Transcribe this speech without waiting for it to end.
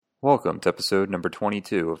Welcome to episode number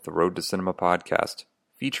 22 of the Road to Cinema podcast,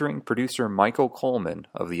 featuring producer Michael Coleman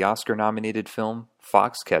of the Oscar-nominated film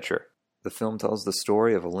Foxcatcher. The film tells the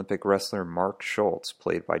story of Olympic wrestler Mark Schultz,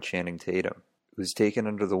 played by Channing Tatum, who is taken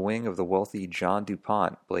under the wing of the wealthy John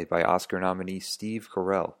DuPont, played by Oscar nominee Steve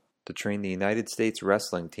Carell, to train the United States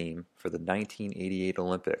wrestling team for the 1988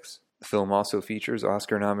 Olympics. The film also features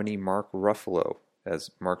Oscar nominee Mark Ruffalo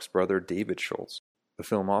as Mark's brother David Schultz. The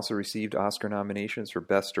film also received Oscar nominations for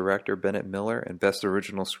Best Director Bennett Miller and Best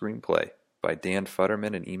Original Screenplay by Dan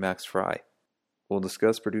Futterman and Emax Frye. We'll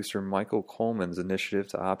discuss producer Michael Coleman's initiative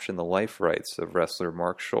to option the life rights of wrestler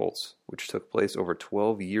Mark Schultz, which took place over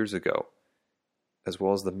 12 years ago, as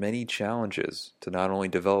well as the many challenges to not only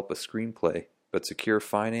develop a screenplay, but secure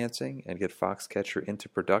financing and get Foxcatcher into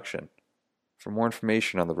production. For more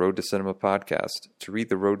information on the Road to Cinema podcast, to read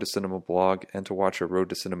the Road to Cinema blog, and to watch a Road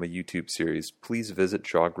to Cinema YouTube series, please visit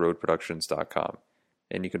jogroadproductions.com.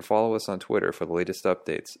 And you can follow us on Twitter for the latest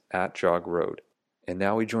updates at jogroad. And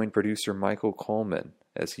now we join producer Michael Coleman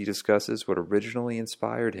as he discusses what originally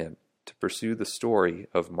inspired him to pursue the story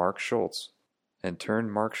of Mark Schultz and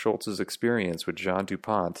turn Mark Schultz's experience with John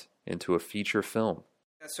DuPont into a feature film.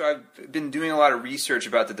 So I've been doing a lot of research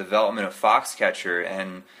about the development of Foxcatcher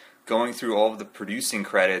and going through all of the producing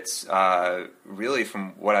credits. Really,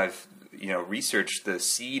 from what I've researched, the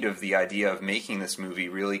seed of the idea of making this movie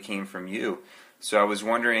really came from you. So I was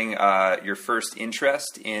wondering your first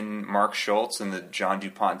interest in Mark Schultz and the John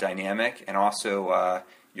DuPont dynamic, and also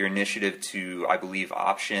your initiative to, I believe,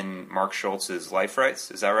 option Mark Schultz's life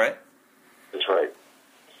rights. Is that right? That's right.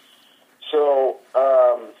 So,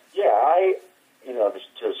 just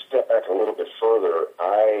to step back a little bit further,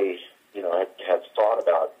 I had thought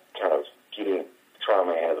about kind of trying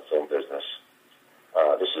my hand at the film business.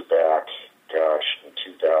 This is back, in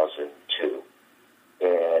 2002.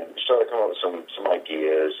 And started coming up with some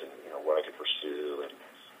ideas and, what I could pursue, and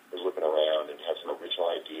was looking around and had some original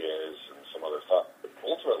ideas and some other thoughts. But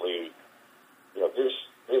ultimately,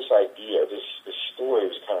 this idea, this story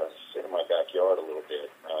was kind of sitting in my backyard a little bit.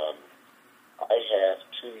 I have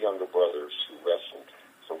two younger brothers who wrestled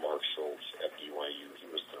for Mark Schultz at BYU. He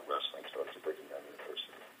was the wrestling coach at Brigham Young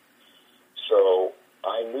University. So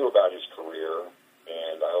I knew about his career,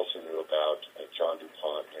 and I also knew about John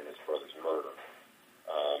DuPont and his brother's murder.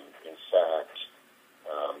 In fact,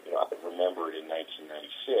 I remembered in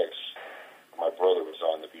 1996, my brother was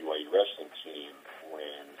on the BYU wrestling team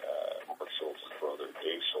when Mark Schultz's brother,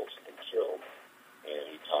 Dave Schultz, had been killed.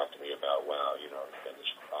 And he talked to me about, it's been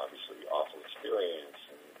this obviously awful experience,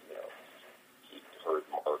 and, he heard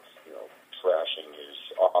Mark, trashing his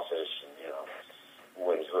office, and,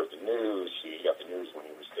 when he heard the news, he got the news when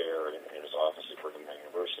he was there in his office at Brigham Young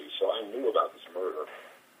University. So I knew about this murder.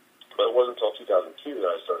 But it wasn't until 2002 that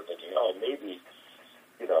I started thinking, maybe,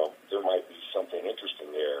 there might be something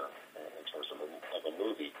interesting there in terms of a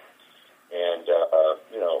movie. And,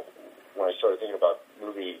 when I started thinking about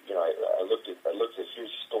movie, I looked at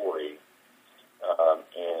his story,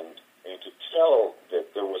 and to tell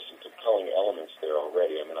that there was some compelling elements there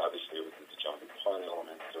already. I mean, obviously, with the John DuPont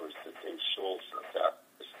element, there was the Dave Schultz, and that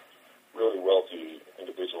this really wealthy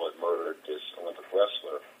individual had murdered this Olympic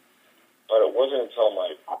wrestler. But it wasn't until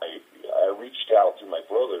I reached out through my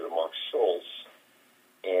brother to Mark Schultz,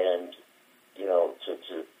 and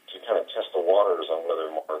to kind of test the waters on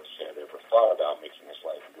whether Mark had ever thought about making his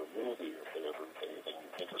life into a movie, or if there ever anything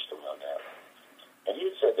interesting on that. And he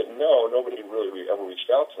had said that nobody really ever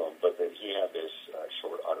reached out to him, but that he had this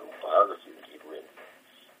short autobiography that he'd written,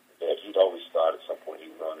 that he'd always thought at some point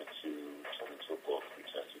he wanted to turn into a book,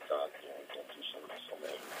 because he thought he'd been through so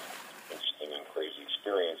many interesting and crazy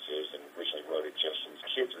experiences, and originally wrote it just so his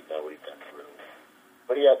kids would know what he'd been through.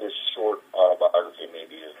 But he had this short autobiography,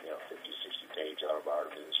 maybe a 50, 60-page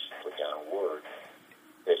autobiography, put down a word,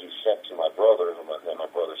 that he sent to my brother, and then my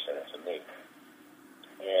brother sent it to me.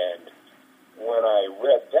 And when I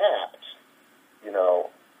read that,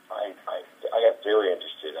 I got very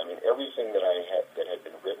interested. I mean, everything that had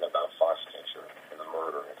been written about Foxcatcher and the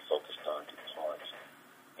murder had focused on DuPont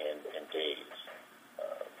and Dave,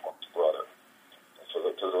 Mark's brother. And so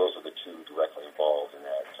those are the two directly involved in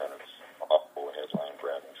that kind of awful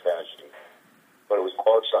headline-grabbing tragedy. But it was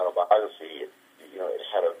Mark's autobiography. It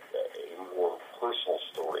had a more personal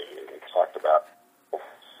story. It talked about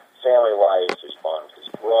family life, his bond with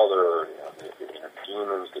his brother, the inner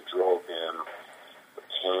demons that drove him, the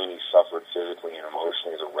pain he suffered physically and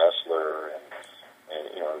emotionally as a wrestler,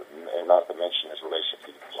 and not to mention his relationship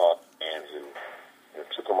to the top man who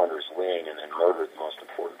took him under his wing and then murdered the most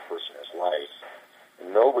important person in his life.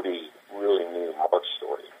 And nobody really knew Mark's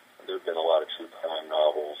story. There have been a lot of true crime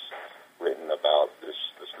novels written about this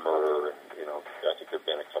murder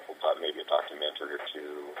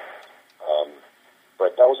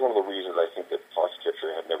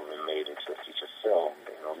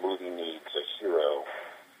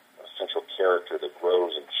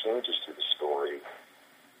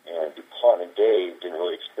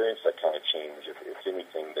experienced that kind of change. If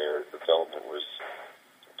anything, their development was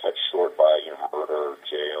cut short by murder,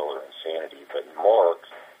 jail, or insanity. But in Mark,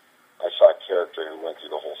 I saw a character who went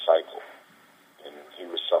through the whole cycle, and he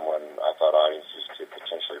was someone I thought audiences could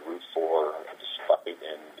potentially root for, despite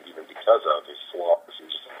and even because of his flaws. He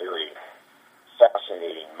was just a very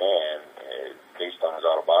fascinating man, based on his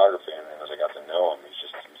autobiography. And as I got to know him,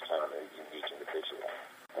 he's kind of a unique individual.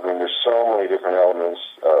 I mean, there's so many different elements,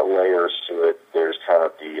 layers to it. There's kind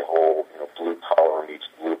of the whole blue collar meets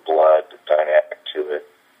blue blood dynamic to it.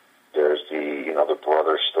 There's the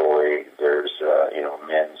brother story. There's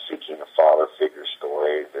men seeking a father figure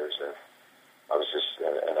story. There's an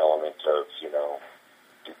element of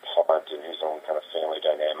DuPont and his own kind of family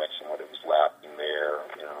dynamics and what it was lacking there.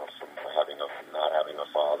 From not having a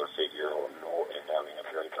father figure and having a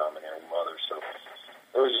very domineering mother. So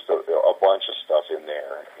there was just a bunch of stuff in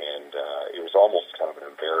there, and it was almost kind of an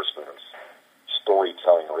embarrassment of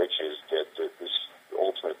storytelling riches that this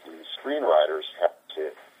ultimately screenwriters have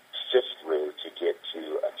to sift through to get to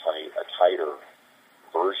a tighter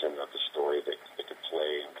version of the story that could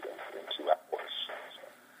play in 2 hours.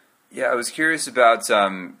 Yeah, I was curious about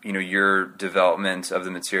your development of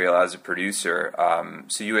the material as a producer.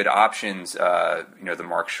 So you had options, the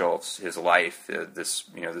Mark Schultz, his life, this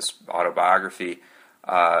autobiography,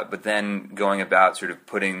 but then going about sort of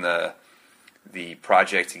putting the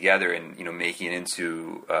project together and making it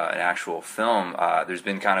into an actual film. There's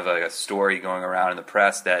been kind of a story going around in the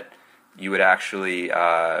press that you had actually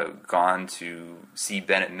gone to see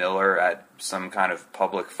Bennett Miller at some kind of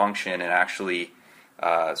public function and actually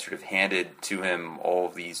sort of handed to him all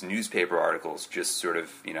of these newspaper articles, just sort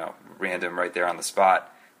of random right there on the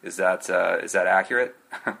spot. Is that accurate?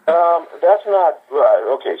 That's not right.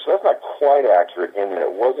 Okay, so that's not quite accurate in that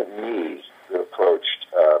it wasn't me that approached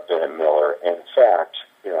Bennett Miller. And in fact,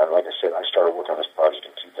 like I said, I started working on this project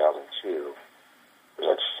in 2002. It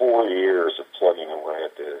was like 4 years of plugging away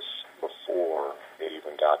at this before it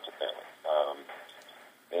even got to Bennett.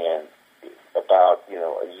 And about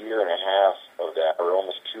a year and a half of that, or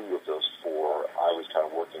almost 2 of those 4, I was kind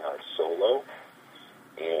of working on it solo,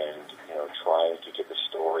 and trying to get the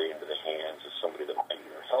story into the hands of somebody that might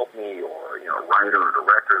either help me or a writer or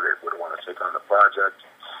director that would want to take on the project.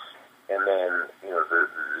 And then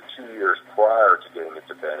the 2 years prior to getting it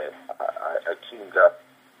to Bennett, I teamed up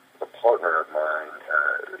with a partner of mine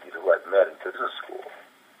who I'd met in business school.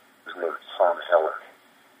 His name is Tom Heller.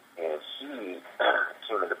 And he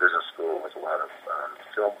came into business school with a lot of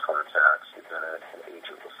film contacts. He'd been an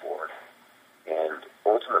agent before. And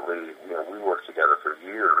ultimately, we worked together for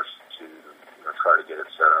years to try to get it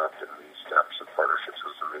set up, and we established some partnerships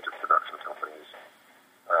with some major production companies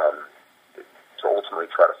to ultimately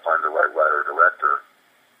try to find the right writer-director.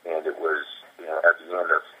 And it was, at the end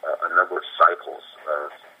of a number of cycles of,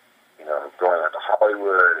 going out to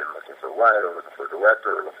Hollywood and looking for a writer, looking for a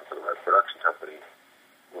director, or looking for the right production company,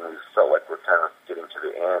 when we felt like we're kind of getting to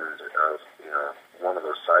the end of, one of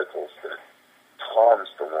those cycles, that Tom's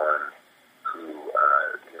the one who,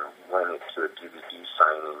 went into a DVD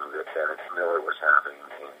signing that Bennett Miller was having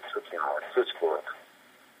and took him on his book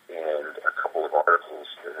and a couple of articles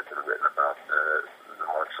that had been written about the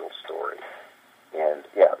Mark Schultz story. And,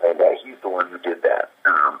 he's the one who did that.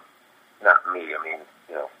 Not me. I mean,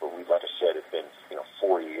 but we, like I said, it's been,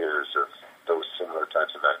 4 years of those similar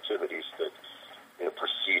types of activities that,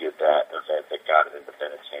 preceded that event that got it into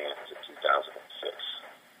Bennett's hands in 2006.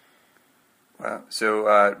 Wow. So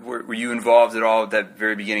were you involved at all at that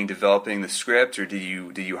very beginning developing the script, or did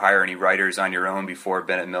you hire any writers on your own before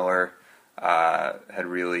Bennett Miller had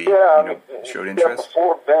really showed interest? Yeah,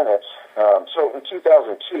 before Bennett. So in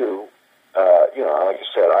 2002, like I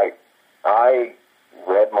said, I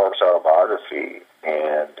read Mark's autobiography,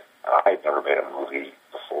 and I had never made a movie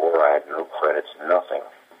before. I had no credits, nothing.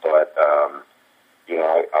 But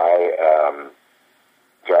I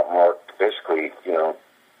got Mark, basically,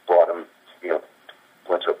 brought him,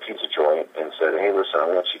 went to a pizza joint and said, hey, listen, I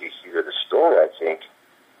want you to hear the story. I think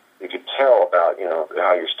you could tell about,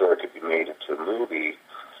 how your story could be made into a movie.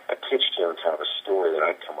 I pitched him kind of a story that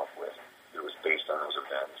I'd come up with. It was based on those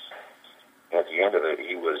events. And at the end of it,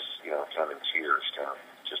 he was, kind of in tears, kind of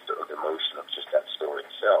just the emotion of just that story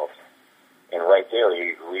itself. And right there,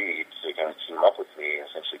 he agreed to kind of team up with me and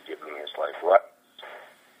essentially give me his life right,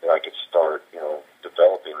 that I could start,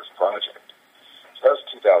 developing this project. So that was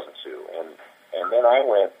 2002. And then I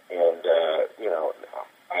went and,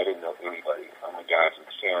 I didn't know anybody. I'm a guy from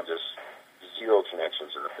Kansas, zero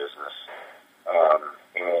connections in the business.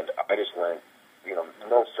 And I just went,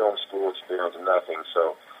 no film school experience, nothing.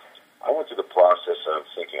 So I went through the process of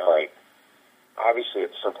thinking, all right, obviously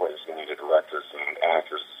at some point it's going to need a director, it's going to need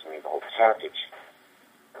actors, it's going to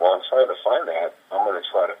find that, I'm going to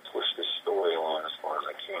try to push this story along as far as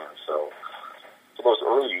I can. So for those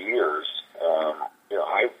early years,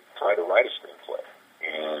 I tried to write a screenplay,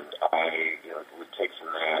 and I would take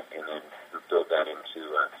from that and then build that into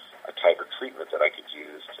a type of treatment that I could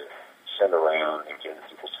use to send around and get into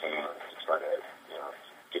people's hands to try to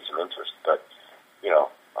get some interest. But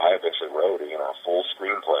I eventually wrote a full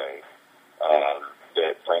screenplay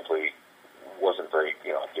that frankly wasn't very,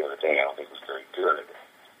 at the end of the day, I don't think it was very good.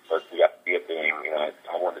 But the idea being,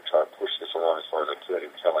 I wanted to try to push this along as far as I could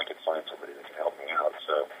until I could find somebody that could help me out.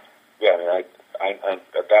 So, yeah, I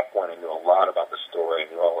at that point I knew a lot about the story.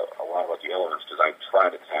 I knew a lot about the elements because I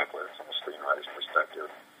tried to tackle it from a screenwriter's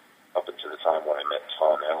perspective up until the time when I met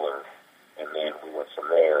Tom Eller, and then we went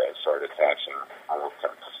from there and started attaching more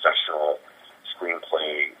kind of professional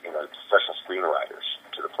screenplay, professional screenwriters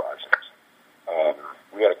to the project.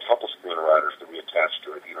 We had a couple screenwriters that we attached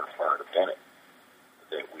to it even prior to Bennett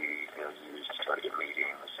that we used to try to get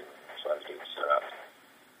meetings and try to get it set up.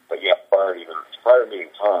 But yeah, prior to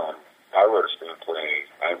meeting Tom, I wrote a screenplay,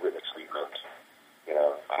 I wrote a treatment,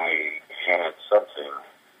 I had something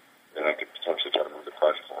that I could potentially try to move the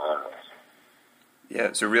project along with.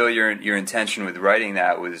 Yeah, so really your intention with writing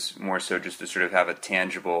that was more so just to sort of have a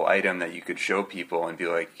tangible item that you could show people and be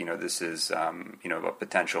like, this is, a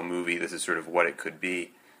potential movie, this is sort of what it could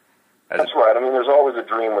be. That's right. I mean, there's always a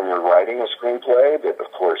dream when you're writing a screenplay that,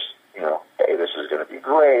 of course, hey, this is going to be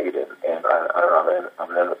great, and I'm going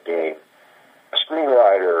to end up being a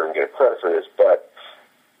screenwriter and get credit for this, but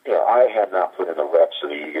I had not put in the reps of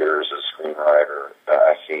the years as a screenwriter.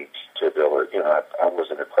 I think to build it. I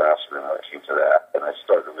wasn't a craftsman when it came to that, and I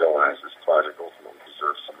started to realize this project ultimately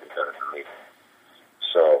deserves somebody better than me.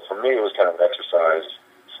 So for me, it was kind of an exercise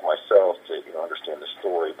for myself to understand the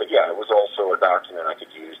story. But yeah, it was also a document I could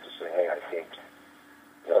use to say, hey, I think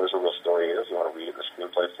there's a real story here. If you want to read it in the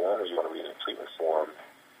screenplay form, or you want to read it in treatment form,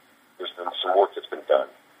 there's been some work that's been done,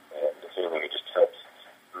 and if anything, it just helped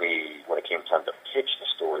me when it came time to pitch the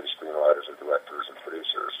story to screenwriters and directors and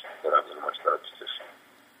producers, that I was in a much better position.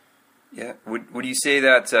 Yeah. Would you say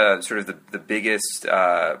that sort of the biggest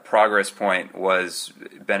progress point was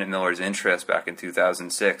Bennett Miller's interest back in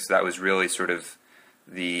 2006? That was really sort of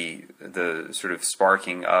the sort of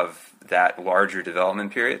sparking of that larger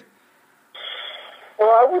development period? Well,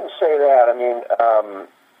 I wouldn't say that. I mean,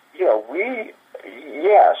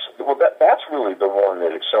 yes. Well, that's really the one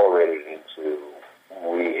that accelerated into.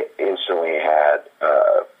 We instantly had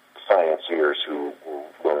financiers who were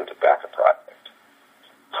willing to back a project.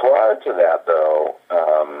 Prior to that, though,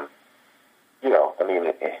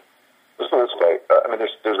 let's put it this way.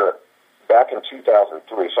 There's a back in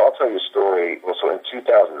 2003. So I'll tell you a story. Well, so in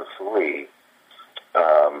 2003,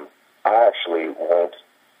 I actually went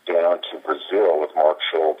down to Brazil with Mark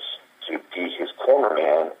Schultz to be his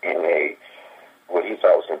cornerman in what he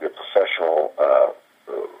thought was going to be a professional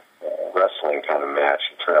wrestling kind of match.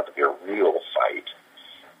 It turned out to be a real fight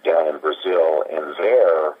down in Brazil, and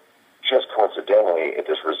there, just coincidentally, at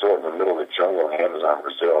this resort in the middle of the jungle in Amazon,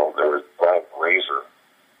 Brazil, there was Brian Grazer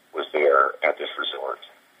was there at this resort.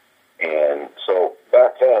 And so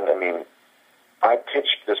back then, I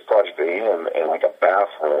pitched this project to him in like a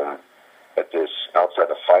bathroom at this, outside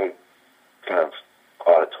the fight kind of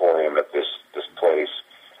auditorium at this place.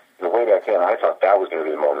 And way back then, I thought that was going to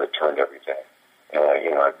be the moment that turned everything. And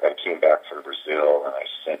I came back from Brazil and I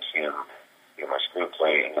sent him my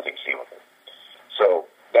screenplay, and nothing came of it. So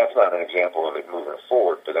that's not an example of it moving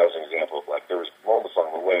forward, but that was an example of there was moments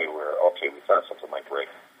along the way where, okay, we thought something might break.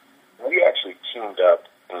 We actually teamed up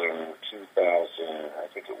in 2000, I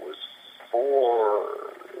think it was 4,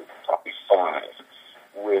 probably 5,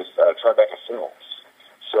 with Tribeca Films.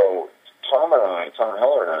 So Tom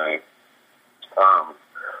Heller and I,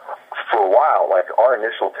 for a while, our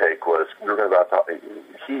initial take was we were going to go out to,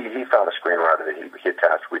 he found a screenwriter that we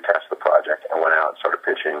attached the project and went out and started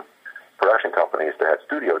pitching production companies that had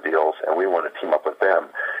studio deals, and we wanted to team up with them.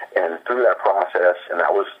 And through that process, and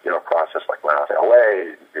that was, a process like when I was in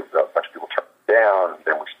LA, a bunch of people turned it down,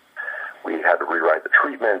 then we had to rewrite the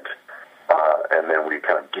treatment, and then we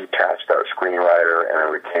kind of detached our screenwriter, and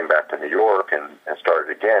then we came back to New York and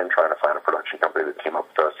started again trying to find a production company that came up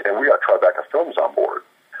with us, and we got Tribeca Films on board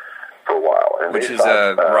for a while. And which is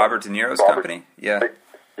Robert De Niro's company? Yeah.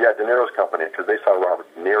 De Niro's company, because they saw Robert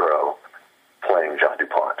De Niro playing John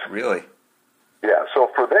DuPont. Really? Yeah, so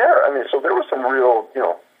for there, so there was some real,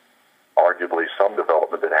 arguably some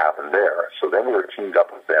development that happened there. So then we were teamed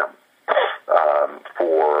up with them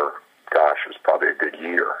for, it was probably a good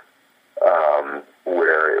year,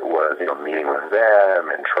 where it was, meeting with them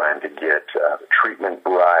and trying to get the treatment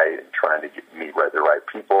right, and trying to meet the right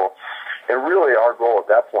people. And really, our goal at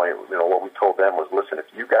that point, what we told them was, listen, if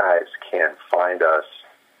you guys can find us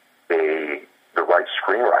the right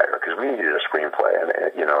screenwriter, because we needed a screenplay, and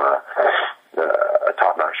a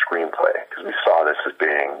top-notch screenplay, because we saw this as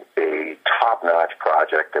being a top-notch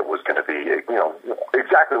project that was going to be,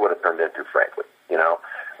 exactly what it turned into, frankly. It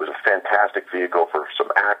was a fantastic vehicle for some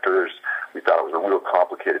actors. We thought it was a real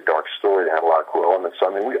complicated, dark story that had a lot of cool elements. So,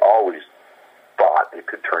 we always thought it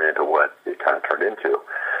could turn into what it kind of turned into.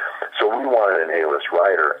 So we wanted an A-list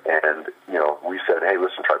writer, and, we said, hey,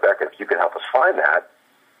 listen, Tribeca, if you can help us find that,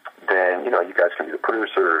 then, you guys can be the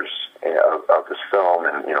producers of this film,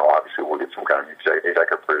 and, obviously we'll get some kind of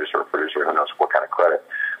executive producer or producer, who knows what kind of credit.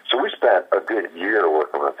 So we spent a good year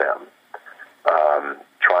working with them,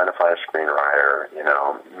 trying to find a screenwriter,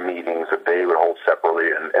 meetings that they would hold separately,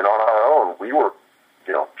 and on our own, we were,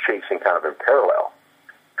 chasing kind of in parallel,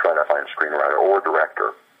 trying to find a screenwriter or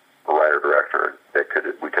director, a writer-director that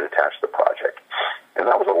we could attach to the project. And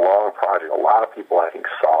that was a long project. A lot of people, I think,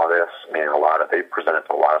 saw this. They presented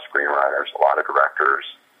to a lot of screenwriters, a lot of directors,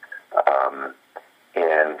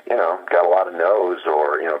 and, got a lot of no's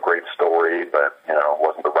or, great story, but,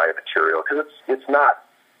 wasn't the right material. Because it's not,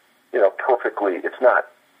 perfectly, it's not,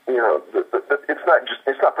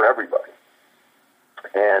 it's not for everybody.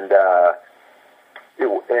 And,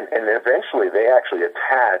 and eventually they actually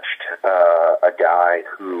attached a guy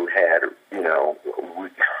who had,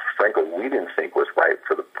 frankly, we didn't think was right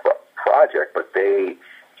for the project, but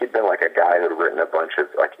he'd been like a guy that had written a bunch of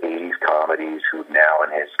like 80s comedies, who now in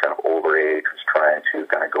his kind of older age was trying to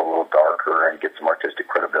kind of go a little darker and get some artistic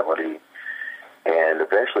credibility. And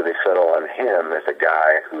eventually they settled on him as a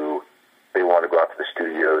guy who they wanted to go out to the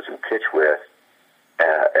studios and pitch with,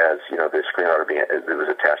 as the screenwriter that was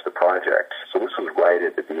attached to the project. So this was right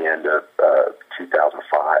at the end of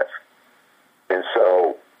 2005. And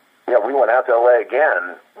so, we went out to LA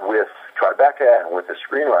again with Tribeca and with the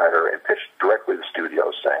screenwriter and pitched directly to the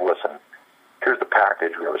studios, saying, listen, here's the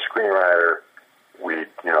package. We have a screenwriter. We'd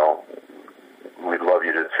love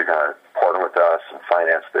you to kind of partner with us and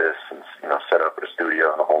finance this and, set up a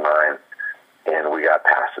studio and the whole nine. And we got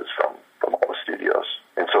passes from all the studios.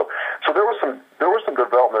 And so there was some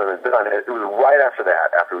development. It was right after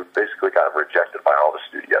that, after we basically got rejected by all the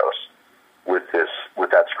studios with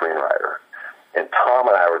that screenwriter. And Tom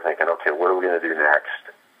and I were thinking, okay, what are we going to do next?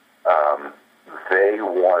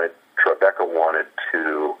 Tribeca wanted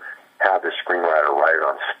to have the screenwriter write it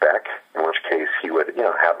on spec, in which case he would,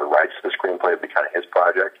 have the rights to the screenplay. It'd be kind of his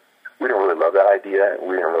project. We didn't really love that idea.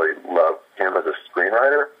 We didn't really love him as a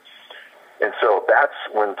screenwriter. And so that's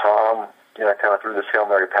when Tom, kind of threw this Hail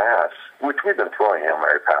Mary pass, which we've been throwing Hail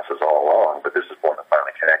Mary passes all along, but this is one that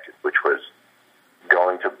finally connected, which was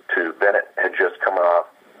going to Bennett had just come off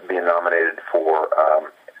being nominated for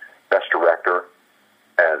Best Director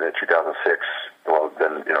in 2006, well,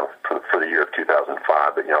 then, for the year of 2005,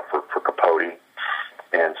 but, for Capote.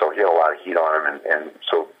 And so he had a lot of heat on him, and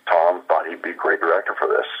so Tom thought he'd be a great director for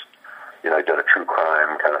this. He'd done a true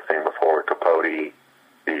crime kind of thing before with Capote.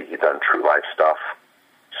 He'd done true life stuff.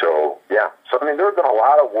 So, yeah. So, there had been a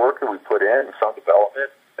lot of work that we put in, some development.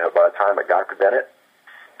 By the time it got to Bennett,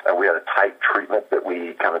 we had a tight treatment that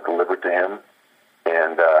we kind of delivered to him.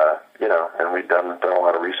 And, and we'd done a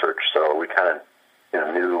lot of research. So we kind of,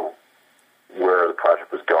 knew where the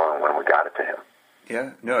project was going when we got it to him.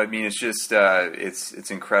 Yeah. No, it's just,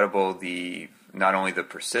 it's incredible not only the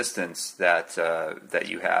persistence that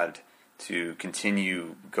you had to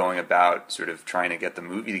continue going about sort of trying to get the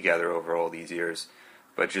movie together over all these years,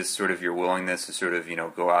 but just sort of your willingness to sort of,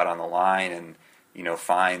 go out on the line and,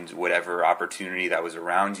 find whatever opportunity that was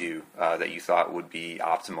around you that you thought would be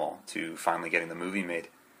optimal to finally getting the movie made.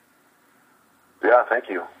 Yeah, thank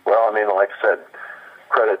you. Well, like I said,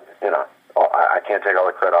 credit, I can't take all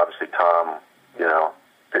the credit. Obviously, Tom,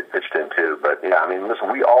 pitched in too. But, yeah,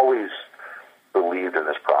 listen, we always believed in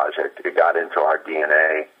this project. It got into our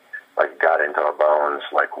DNA. It got into our bones.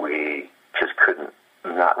 We just couldn't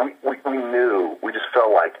we knew, we just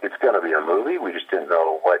felt like it's going to be a movie. We just didn't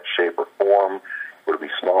know what shape or form. Would it be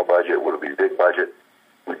small budget? Would it be big budget?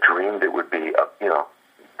 We dreamed it would be,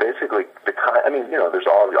 basically the kind, there's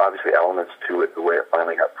obviously elements to it, the way it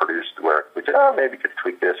finally got produced, where we said, maybe we could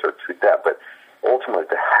tweak this or tweak that. But ultimately,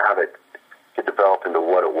 to have it get developed into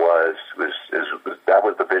what it was that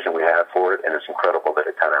was the vision we had for it, and it's incredible that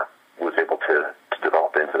it kind of was able to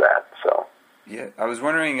develop into that. So. Yeah, I was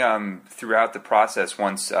wondering throughout the process,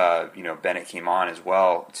 once Bennett came on as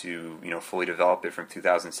well to fully develop it from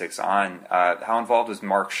 2006 on, how involved was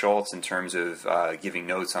Mark Schultz in terms of giving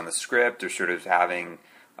notes on the script or sort of having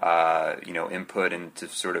input into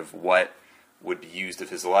sort of what would be used of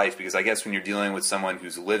his life? Because I guess when you're dealing with someone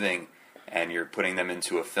who's living and you're putting them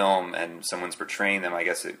into a film and someone's portraying them, I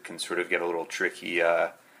guess it can sort of get a little tricky,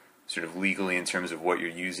 sort of legally in terms of what you're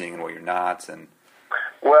using and what you're not. And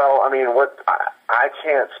well, I mean, I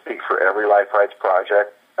can't speak for every Life Rights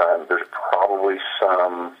project. There's probably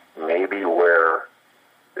some maybe where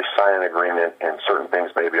they sign an agreement and certain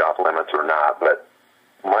things may be off limits or not, but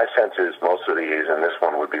my sense is most of these, and this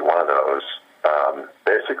one would be one of those,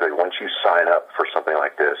 basically once you sign up for something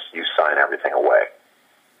like this, you sign everything away.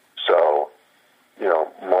 So,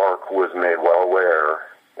 Mark was made well aware,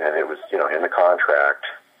 and it was, in the contract,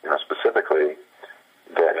 specifically,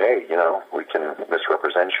 that, hey, we can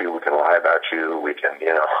misrepresent you, we can lie about you, we can,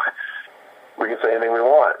 we can say anything we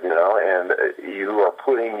want, and you are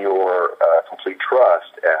putting your complete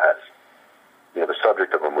trust as, the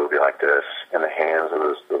subject of a movie like this in the hands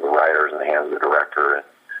of the writers, in the hands of the director,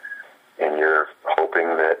 and you're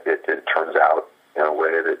hoping that it turns out in a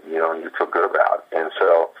way that, you feel good about. And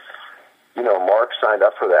so, Mark signed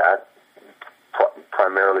up for that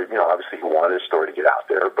primarily, obviously he wanted his story to get out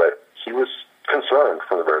there, but he was concerned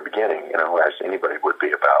from the very beginning, as anybody would be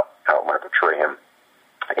about how it might portray him.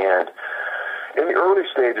 And in the early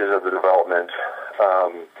stages of the development,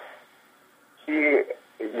 he,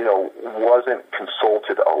 wasn't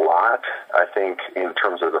consulted a lot. I think in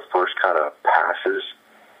terms of the first kind of passes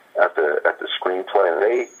at the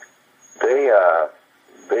screenplay,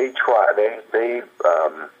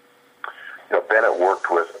 Bennett worked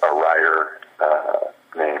with a writer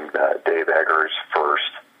named Dave Eggers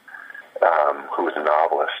first, who was a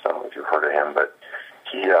novelist. I don't know if you've heard of him, but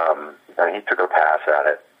he took a pass at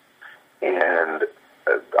it, and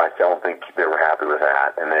I don't think they were happy with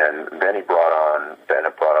that. And then Bennett brought on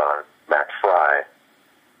Max Frye,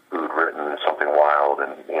 who'd written Something Wild,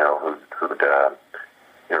 and who'd kind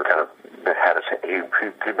of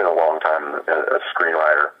he'd been a long time a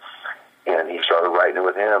screenwriter, and he started writing it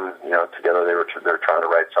with him. Together they were trying to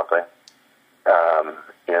write something.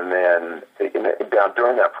 And then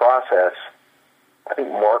during that process, I think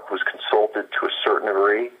Mark was consulted to a certain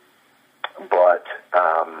degree, but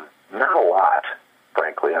not a lot,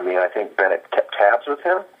 frankly. I mean, I think Bennett kept tabs with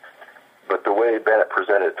him, but the way Bennett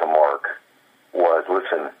presented it to Mark was,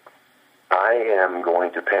 listen, I am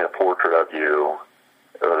going to paint a portrait of you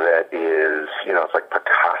that is, it's like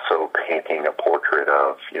Picasso painting a portrait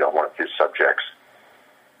of, one of his subjects.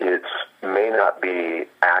 It may not be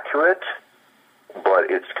accurate, but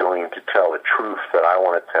it's going to tell the truth that I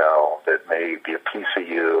want to tell. That may be a piece of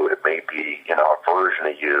you, it may be, a version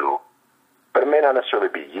of you, but it may not necessarily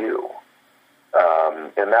be you.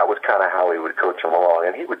 And that was kind of how he would coach him along.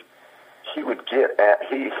 And he would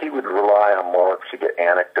rely on Mark to get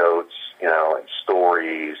anecdotes, and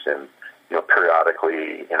stories, and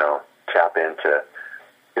periodically, tap into,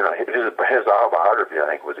 his autobiography. I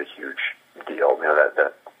think was a huge deal.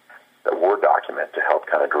 That Word document to help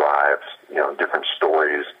kind of drive, different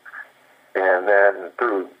stories. And then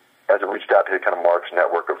as it reached out to kind of Mark's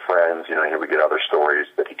network of friends, he would get other stories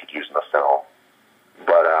that he could use in the film.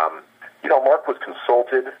 But, Mark was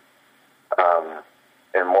consulted,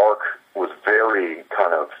 and Mark was very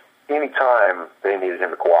kind of, anytime they needed him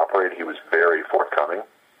to cooperate, he was very forthcoming.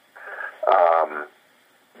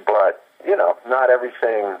 But, not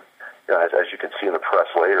everything, as you can see in the press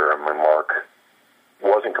later, Mark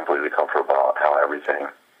wasn't completely comfortable about how he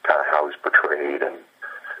was portrayed, and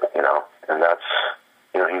and that's,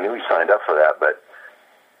 he knew he signed up for that, but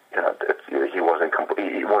he wasn't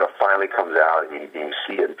complete. When it finally comes out and you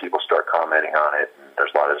see it and people start commenting on it, and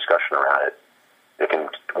there's a lot of discussion around it, it can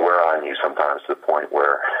wear on you sometimes to the point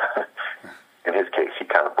where, in his case, he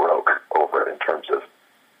kind of broke over it in terms of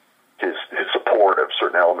his support of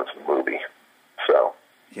certain elements of the movie. So.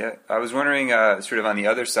 Yeah, I was wondering, sort of on the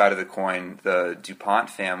other side of the coin, the DuPont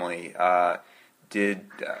family,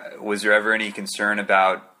 was there ever any concern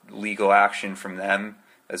about legal action from them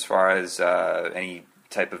as far as any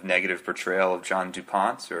type of negative portrayal of John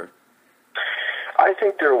DuPont? Or I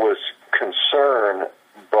think there was concern,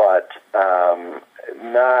 but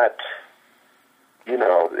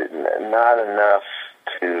not enough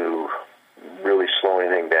to really slow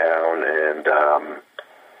anything down, and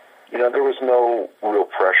there was no real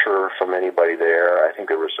pressure from anybody there. I think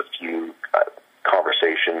there was a few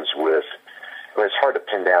conversations with, it's hard to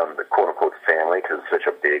pin down the quote-unquote family because it's such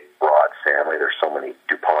a big, broad family. There's so many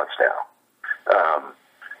DuPonts now.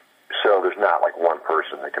 So there's not like one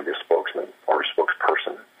person that can be a spokesman or a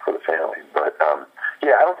spokesperson for the family. But, I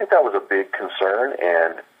don't think that was a big concern,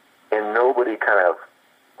 and nobody kind of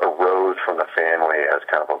arose from the family as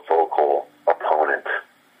kind of a vocal opponent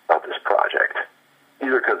of this project,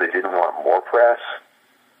 either because they didn't want more press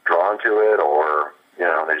drawn to it, or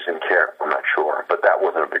they just didn't care. I'm not sure, but that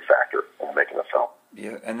wasn't a big factor in making the film.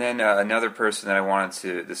 Yeah, and then another person that I wanted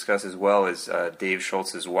to discuss as well is Dave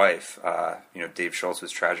Schultz's wife. Dave Schultz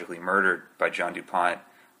was tragically murdered by John DuPont.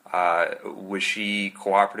 Was she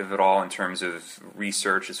cooperative at all in terms of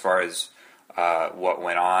research as far as what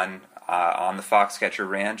went on the Foxcatcher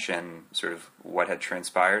Ranch and sort of what had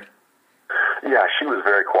transpired? Yeah, she was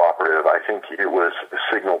very cooperative. I think it was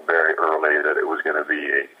signaled very early that it was going to be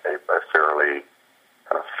a fairly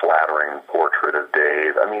kind of flattering portrait of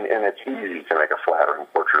Dave. I mean, and it's easy to make a flattering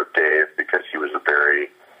portrait of Dave because he was a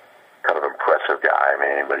very kind of impressive guy. I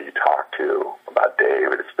mean, anybody you talk to about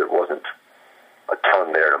Dave, there wasn't a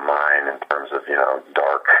ton there to mine in terms of,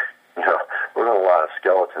 dark, there wasn't a lot of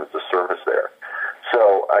skeletons to surface there.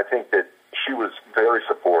 So I think that she was very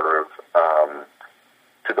supportive,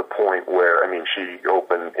 to the point where, I mean, she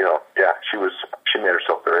opened, she made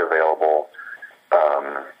herself very available,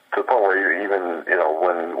 to the point where even,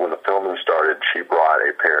 when the filming started, she brought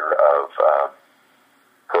a pair of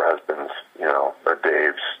her husband's, or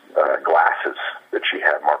Dave's glasses that she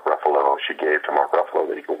had Mark Ruffalo, she gave to Mark Ruffalo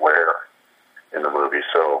that he could wear in the movie.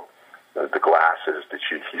 So the glasses that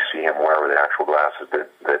you see him wear were the actual glasses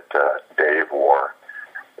that Dave wore,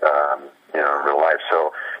 in real life.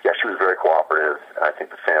 So, yeah, she was very cooperative. I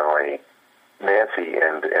think the family, Nancy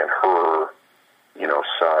and her,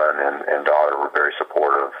 son and daughter were very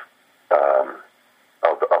supportive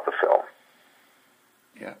of the film.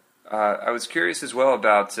 Yeah, I was curious as well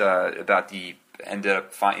about the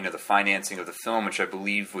the financing of the film, which I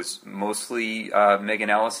believe was mostly Megan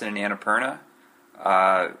Ellison and Annapurna.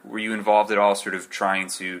 Were you involved at all, sort of trying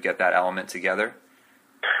to get that element together?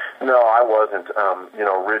 No, I wasn't.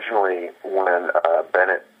 Originally when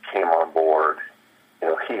Bennett came on board,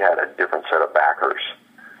 he had a different set of backers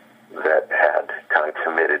that had kind of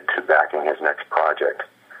committed to backing his next project.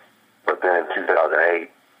 But then in 2008,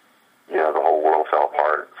 the whole world fell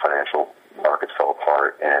apart, financial markets fell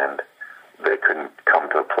apart, and they couldn't come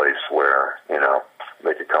to a place where,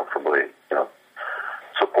 they could comfortably,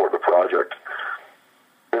 support the project.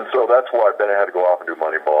 And so that's why Bennett had to go off and do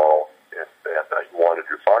Moneyball, and he wanted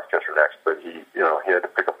to do Foxcatcher next, but he had to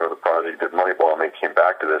pick up another project, did Moneyball, and then came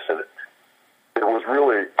back to this, and it was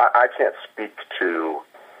really, I can't speak to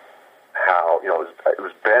how, it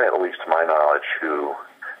was Bennett, at least to my knowledge, who,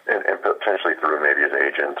 and potentially through maybe his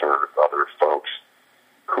agent or other folks,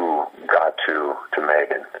 who got to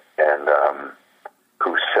Megan and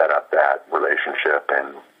who set up that relationship,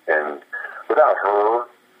 and without her,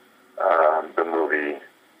 the movie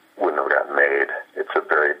wouldn't have gotten made. It's a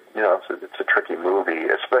very, it's a tricky movie,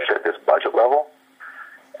 especially at this budget level.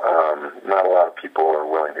 Not a lot of people are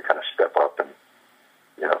willing to kind of step up and,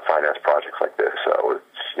 finance projects like this. So it's,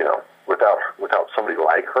 without somebody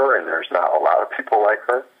like her, and there's not a lot of people like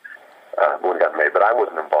her, it wouldn't have gotten made. But I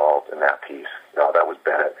wasn't involved in that piece. That was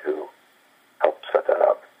Bennett who helped set that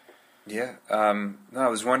up. Yeah. I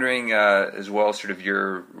was wondering as well, sort of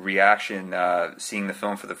your reaction seeing the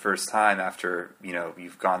film for the first time after,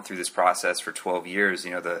 you've gone through this process for 12 years,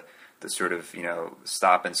 the sort of,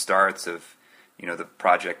 stop and starts of, the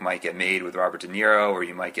project might get made with Robert De Niro, or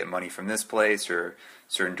you might get money from this place, or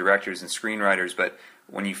certain directors and screenwriters. But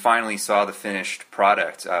when you finally saw the finished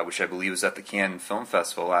product, which I believe was at the Cannes Film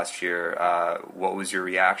Festival last year, what was your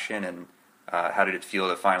reaction, and how did it feel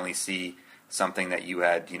to finally see something that you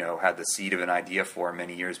had, had the seed of an idea for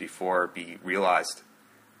many years before be realized?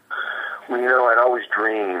 Well, I'd always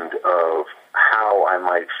dreamed of how I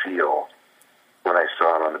might feel when I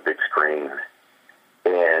saw it on the big screen.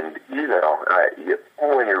 And,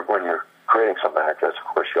 when you're creating something like this,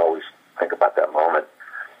 of course, you always think about that moment.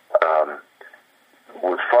 It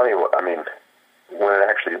was funny, when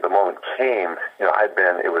actually the moment came,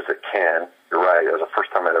 it was at Cannes, you're right, it was the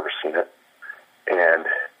first time I'd ever seen it. And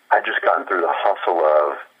I'd just gotten through the hustle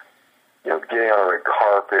of, getting on a red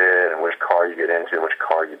carpet and which car you get into and which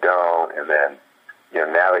car you don't, and then,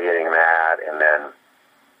 navigating that, and then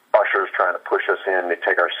ushers trying to push us in to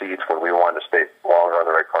take our seats when we wanted to stay longer on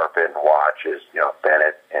the red carpet and watch as,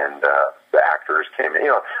 Bennett and the actors came in.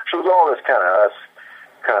 So it was all this kind of us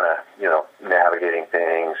navigating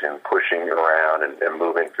things and pushing around and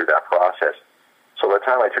moving through that process. So by the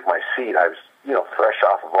time I took my seat, I was, fresh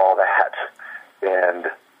off of all that. And,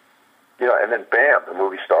 and then bam, the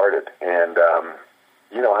movie started. And,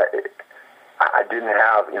 I didn't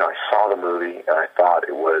have, I saw the movie and I thought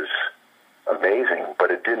it was amazing,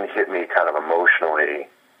 but it didn't hit me kind of emotionally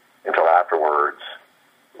until afterwards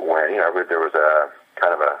when, there was a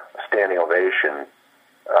kind of a standing ovation,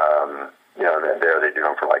 and then there they do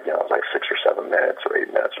them for it was like 6 or 7 minutes or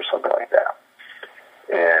 8 minutes or something like that.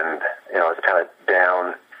 And, it's kind of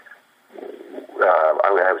down,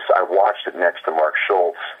 I watched it next to Mark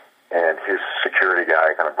Schultz, and his security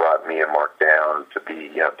guy kind of brought me and Mark down to be,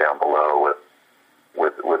 down below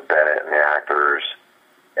with Bennett and the actors.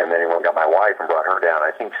 And then he went and got my wife and brought her down.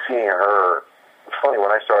 I think seeing her, it's funny,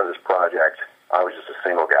 when I started this project, I was just a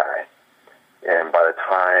single guy. And by the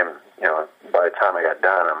time I got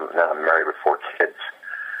done, I'm married with 4 kids.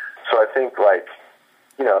 So I think,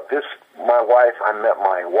 I met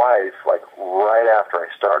my wife, right after I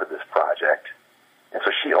started this project. And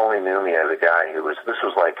so she only knew me as a guy this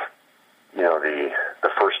was the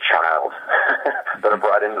first child that I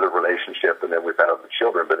brought into the relationship, and then we've had other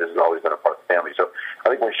children, but this has always been a part of the family. So I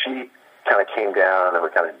think when she kind of came down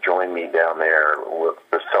and kind of joined me down there with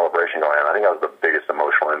the celebration going on, I think that was the biggest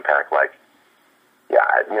emotional impact. I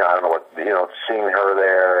don't know what, seeing her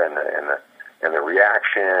there and the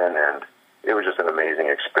reaction, and it was just an amazing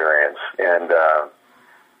experience. And,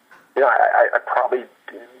 I probably,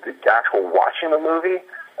 the actual watching the movie,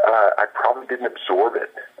 I probably didn't absorb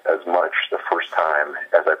it as much the first time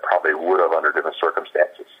as I probably would have under different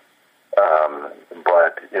circumstances.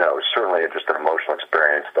 But it was certainly just an emotional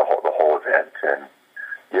experience, the whole event. And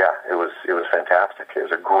yeah, it was fantastic. It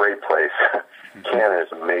was a great place. Canada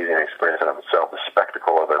is an amazing experience in of itself. The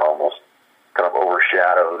spectacle of it almost kind of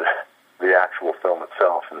overshadowed the actual film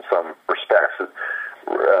itself in some respects.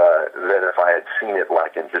 That if I had seen it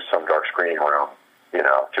in just some dark screening room,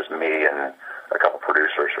 just me and a couple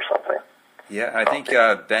producers or something. Yeah, I think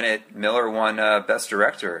Bennett Miller won Best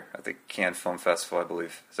Director at the Cannes Film Festival, I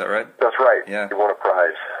believe. Is that right? That's right. Yeah. He won a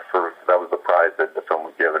prize that was the prize that the film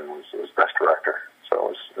was given, was Best Director.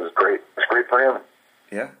 So it was great. It was great for him.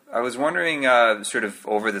 Yeah. I was wondering, sort of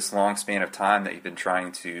over this long span of time that you've been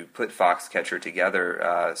trying to put Foxcatcher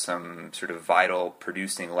together, some sort of vital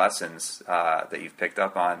producing lessons that you've picked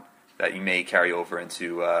up on that you may carry over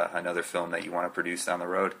into another film that you want to produce down the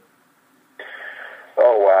road.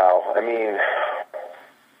 Oh, wow. I mean,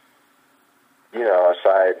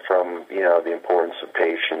 aside from, the importance of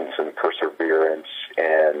patience and perseverance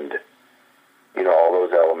and, all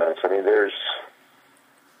those elements,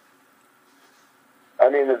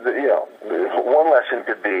 one lesson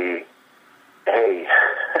could be, hey,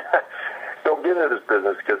 don't get into this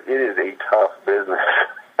business because it is a tough business.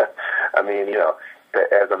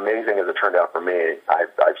 As amazing as it turned out for me,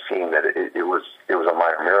 I've seen that it was a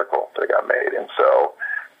minor miracle that it got made. And so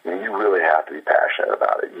you really have to be passionate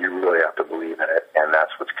about it. You really have to believe in it, and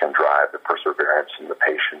that's what can drive the perseverance and the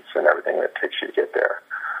patience and everything that takes you to get there.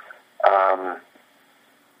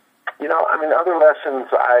 Other lessons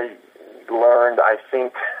I learned, I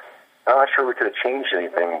think, I'm not sure we could have changed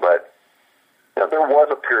anything, but there was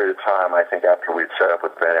a period of time, I think, after we'd set up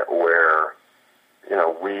with Bennett where,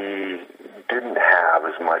 we didn't have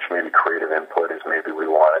as much maybe creative input as maybe we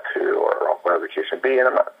wanted to, or whatever the case may be. And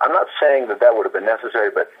I'm not saying that would have been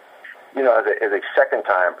necessary, but, as a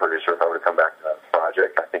second-time producer, if I would have come back to that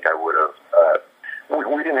project, I think I would have.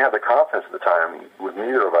 We didn't have the confidence at the time, with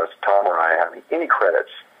neither of us, Tom or I, having any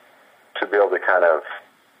credits, to be able to kind of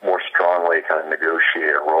more strongly kind of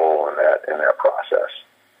negotiate a role in that process.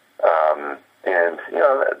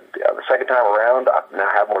 The second time around, I now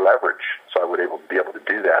have more leverage, so I would be able to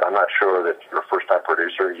do that. I'm not sure that you're a first-time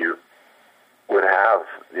producer, you would have,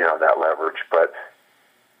 that leverage, but,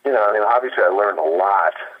 obviously I learned a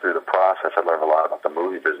lot through the process. I learned a lot about the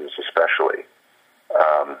movie business, especially.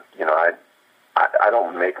 I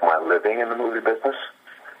don't make my living in the movie business.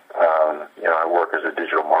 I work as a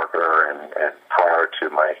digital marketer, and prior to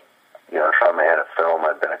my, trying my hand at film,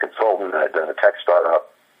 I'd been a consultant, and I'd done a tech startup.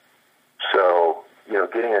 So,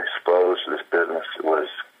 getting exposed to this business was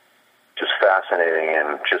just fascinating,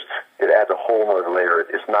 and it adds a whole other layer.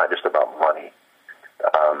 It's not just about money.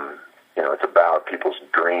 It's about people's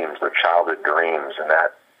dreams, their childhood dreams, and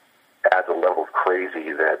that adds a level of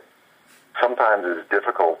crazy that sometimes is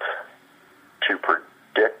difficult to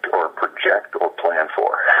predict or project or plan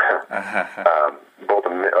for, both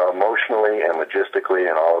emotionally and logistically,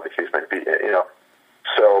 and all of the case may be.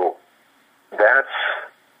 So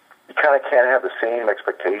you kind of can't have the same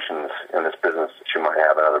expectations in this business that you might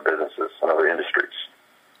have in other businesses and other industries.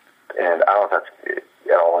 And I don't know if that's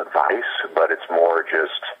at all advice, but it's more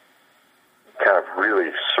just kind of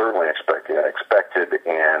really certainly expected.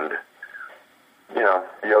 And,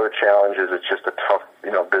 the other challenge is it's just a tough,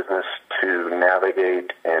 business to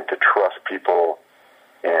navigate and to trust people.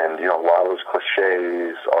 And, a lot of those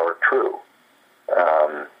cliches are true.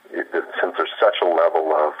 Since there's such a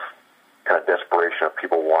level of kind of desperation of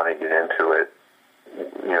people wanting to get into it,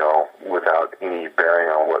 without any bearing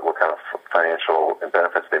on what kind of financial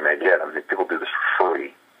benefits they may get. People do this for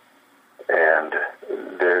free. And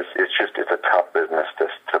it's a tough business to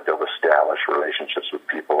be able to establish relationships with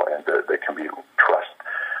people, and that they can be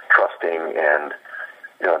trusting, and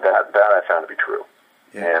that I found to be true.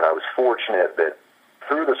 Yeah. And I was fortunate that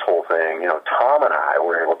through this whole thing, Tom and I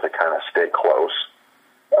were able to kind of stay close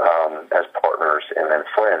as partners and then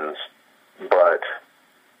friends, but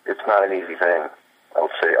it's not an easy thing. I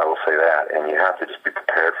will say that, and you have to just be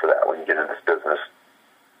prepared for that when you get in this business.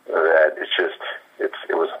 That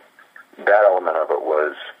it was that element of it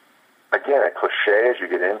was, again, a cliche. As you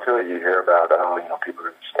get into it, you hear about people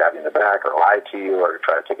are stab you in the back or lie to you or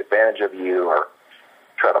try to take advantage of you or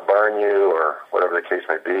try to burn you or whatever the case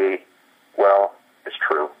may be. Well, it's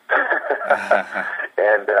true,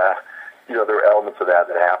 and there were elements of that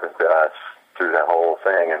happened to us through that whole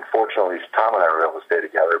thing. And fortunately, Tom and I were able to stay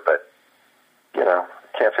together, but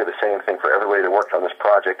can't say the same thing for everybody that worked on this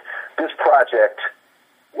project. This project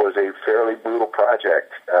was a fairly brutal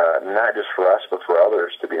project, not just for us, but for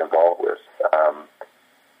others to be involved with.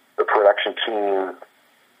 The production team,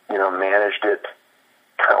 managed it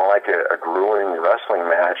kind of like a grueling wrestling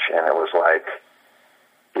match, and it was like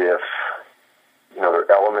if, there were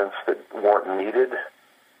elements that weren't needed,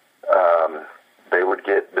 they would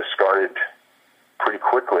get discarded pretty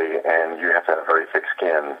quickly, and you have to have very thick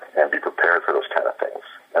skin and be prepared for those kind of things.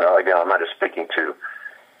 And again, I'm not just speaking to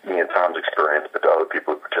me and Tom's experience, but to other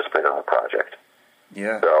people who participated on the project.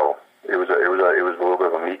 Yeah. So it was a little bit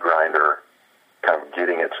of a meat grinder, kind of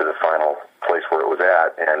getting it to the final place where it was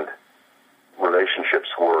at, and relationships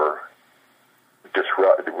were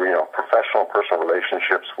disrupted. Professional, personal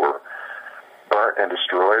relationships were burnt and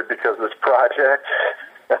destroyed because of this project,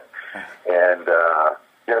 and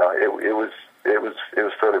it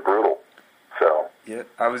was fairly brutal. So yeah,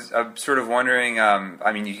 I'm sort of wondering.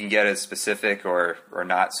 You can get as specific or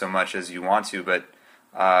not so much as you want to, but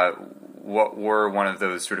what were one of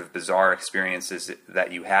those sort of bizarre experiences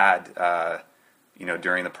that you had,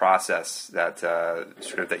 during the process that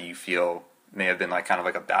that you feel may have been kind of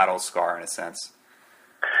like a battle scar in a sense?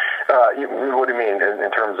 What do you mean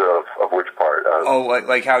in terms of which part?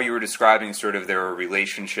 Like how you were describing sort of there were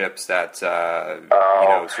relationships that sort of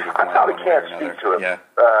I probably can't speak to it.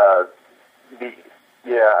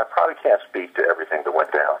 I probably can't speak to everything that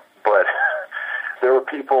went down, but there were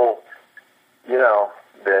people,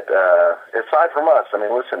 that aside from us.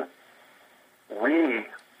 Listen, we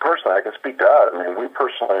personally, I can speak to us. We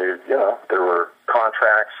personally, there were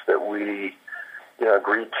contracts that we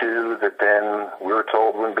agreed to that then we were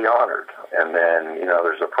told wouldn't be honored. And then,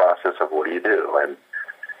 there's a process of what do you do?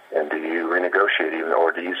 And do you renegotiate even,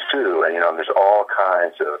 or do you sue? And, there's all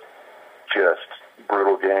kinds of just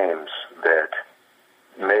brutal games that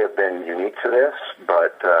may have been unique to this,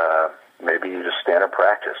 but maybe you just stand in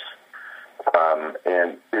practice.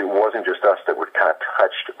 And it wasn't just us that were kind of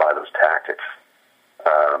touched by those tactics.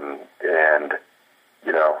 And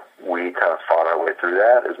we kind of fought our way through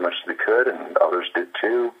that as much as we could, and others did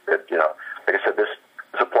too. But, like I said, this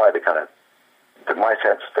applied to my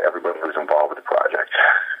sense, to everybody who was involved with the project.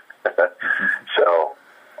 So,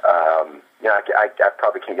 I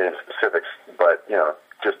probably can't get into specifics, but,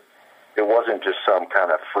 it wasn't just some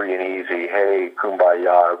kind of free and easy, hey,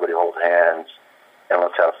 kumbaya, everybody hold hands, and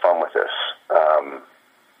let's have fun with this.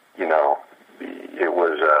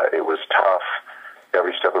 It was tough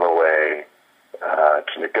every step of the way.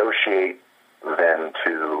 To negotiate, then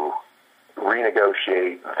to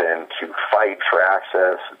renegotiate, then to fight for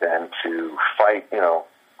access, then to fight,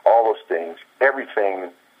 all those things.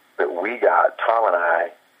 Everything that we got, Tom and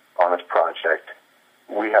I, on this project,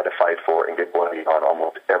 we had to fight for and get bloody on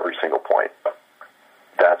almost every single point.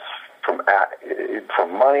 That's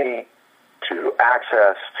from money to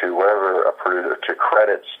access to whatever a producer, to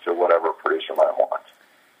credits to whatever a producer might want.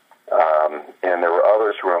 And there were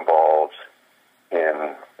others who were involved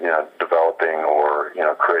in developing or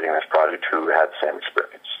creating this project who had the same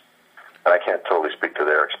experience. And I can't totally speak to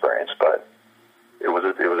their experience, but it was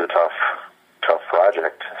a tough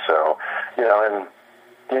project. So and at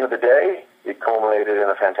the end of the day, it culminated in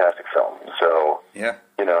a fantastic film. So yeah,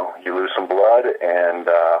 you lose some blood, and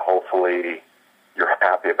hopefully you're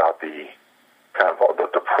happy about the kind of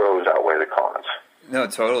the pros outweigh the cons. No,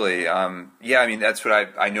 totally. That's what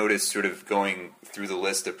I noticed sort of going through the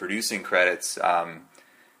list of producing credits.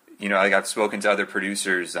 I've spoken to other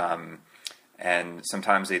producers, and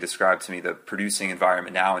sometimes they describe to me the producing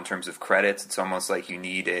environment now in terms of credits. It's almost like you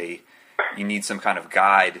need some kind of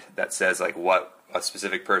guide that says like what a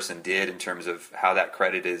specific person did in terms of how that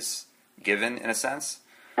credit is given, in a sense.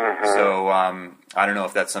 Mm-hmm. So I don't know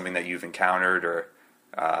if that's something that you've encountered or.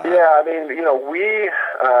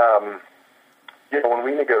 When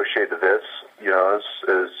we negotiated this,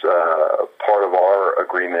 as part of our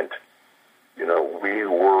agreement, we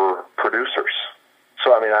were producers.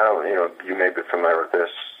 So, I mean, I don't, you may be familiar with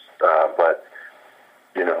this, but,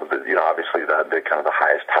 obviously the kind of the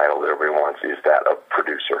highest title that everybody wants is that of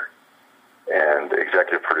producer. And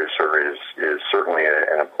executive producer is certainly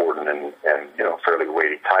an important and fairly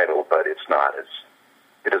weighty title, but it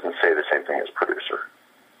doesn't say the same thing as producer.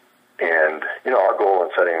 And, our goal in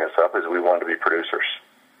setting this up is we wanted to be producers.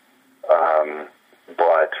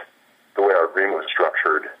 But the way our agreement was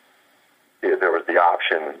structured, there was the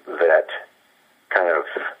option that kind of,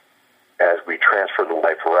 as we transfer the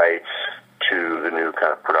life rights to the new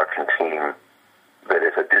kind of production team, that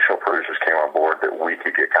if additional producers came on board, that we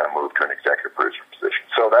could get kind of moved to an executive producer position.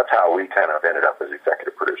 So that's how we kind of ended up as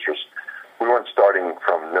executive producers. We weren't starting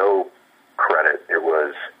from no credit. We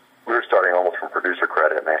were starting almost from producer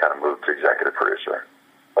credit, and then kind of moved to executive producer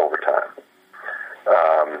over time.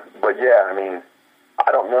 But yeah, I mean,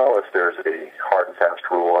 I don't know if there's a hard and fast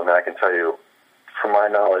rule. I mean, I can tell you, from my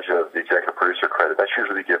knowledge of the executive producer credit, that's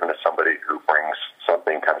usually given to somebody who brings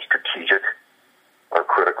something kind of strategic or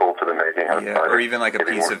critical to the making of the project. Or even like a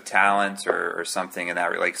piece of talent or something in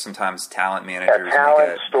that. Like sometimes talent managers.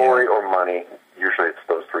 Talent, story, or money. Usually it's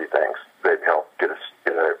those three things that help get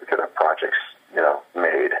a project,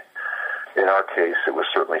 made. In our case, it was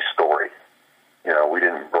certainly story. We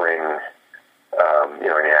didn't bring,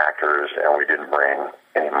 any actors, and we didn't bring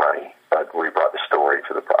any money, but we brought the story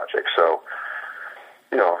to the project. So,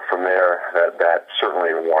 from there, that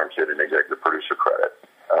certainly warranted an executive producer credit.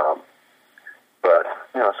 But,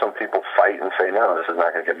 some people fight and say, no, this is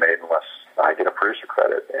not going to get made unless I get a producer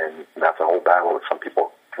credit. And that's a whole battle that some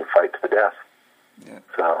people can fight to the death. Yeah.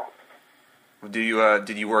 So,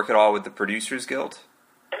 did you work at all with the Producers Guild?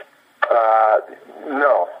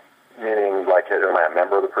 No. Meaning, like, am I a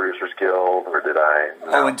member of the Producers Guild, or did I?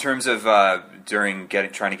 No. Oh, in terms of trying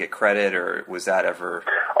to get credit, or was that ever?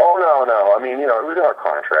 Oh, no. I mean, it was in our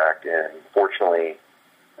contract, and fortunately,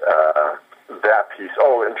 that piece.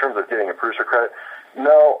 Oh, in terms of getting a producer credit,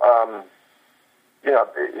 no.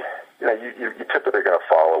 You typically going to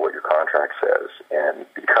follow what your contract says, and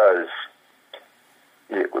because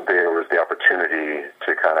there was the opportunity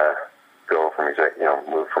to kind of go from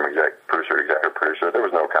move from producer to executive producer, there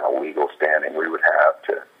was no kind of legal standing we would have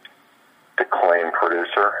to claim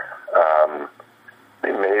producer.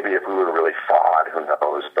 Maybe if we would have really fought, who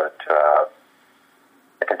knows, but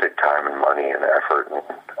it can take time and money and effort, and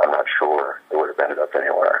I'm not sure it would have ended up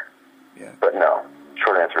anywhere. Yeah. But no.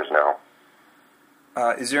 Short answer is no.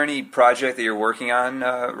 Is there any project that you're working on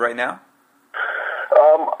right now?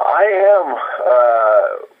 I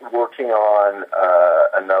am working on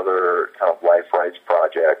another kind of life rights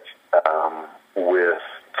project with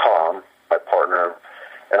Tom, my partner,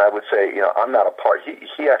 and I would say, I'm not a part.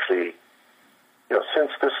 He actually,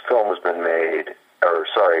 since this film has been made,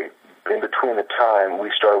 in between the time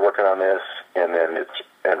we started working on this and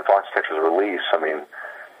Foxcatcher's release, I mean,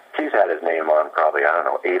 he's had his name on probably,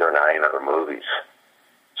 8 or 9 other movies.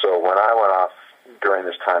 So when I went off during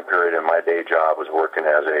this time period, and my day job was working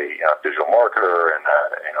as a digital marketer and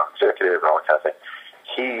executive and all that kind of thing,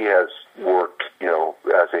 he has worked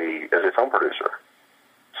as a film producer.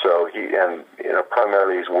 So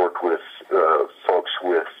primarily he's worked with folks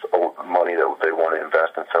with money that they want to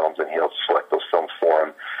invest in films, and he'll select those films for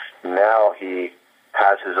them. Now he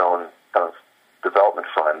has his own kind of development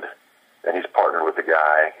fund, and he's partnered with a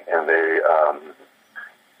guy, and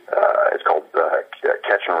it's called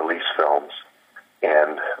Catch and Release Films,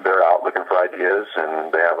 and they're out looking for ideas,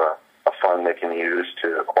 and they have a fund they can use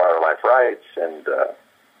to acquire life rights and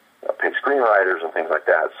pay screenwriters and things like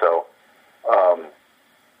that. So,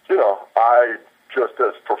 I just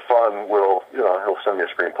as for fun he'll send me a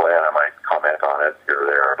screenplay, and I might comment on it here or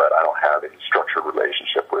there, but I don't have any structured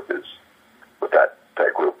relationship with that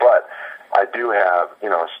group. But I do have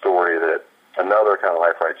a story that another kind of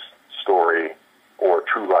life rights story or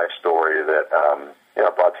true life story that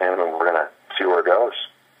brought to him, and we're gonna see where it goes.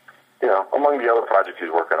 Among the other projects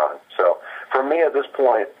he's working on. So for me at this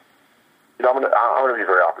point, I'm gonna be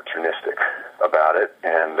very opportunistic about it,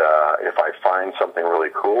 and if I find something really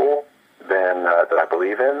cool, then that I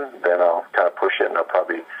believe in, then I'll kind of push it, and I'll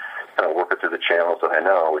probably kind of work it through the channels that I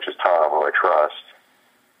know, which is Tom, who I trust,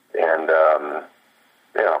 and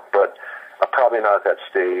but I'm probably not at that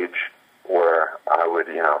stage where I would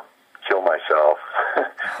kill myself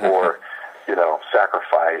or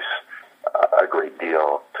sacrifice a great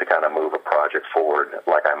deal to kind of move a project forward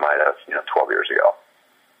like I might have 12 years ago.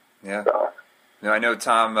 Yeah. So. No, I know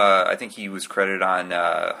Tom, I think he was credited on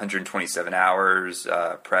 127 Hours,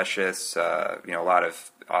 Precious, a lot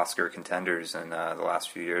of Oscar contenders in the last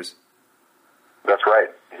few years. That's right.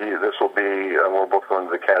 This will be, we're both going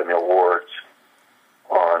to the Academy Awards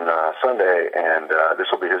on on Sunday, and this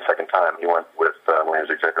will be his second time. He went with Williams'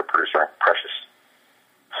 executive producer, Precious.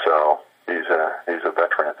 So he's a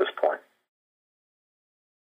veteran at this point.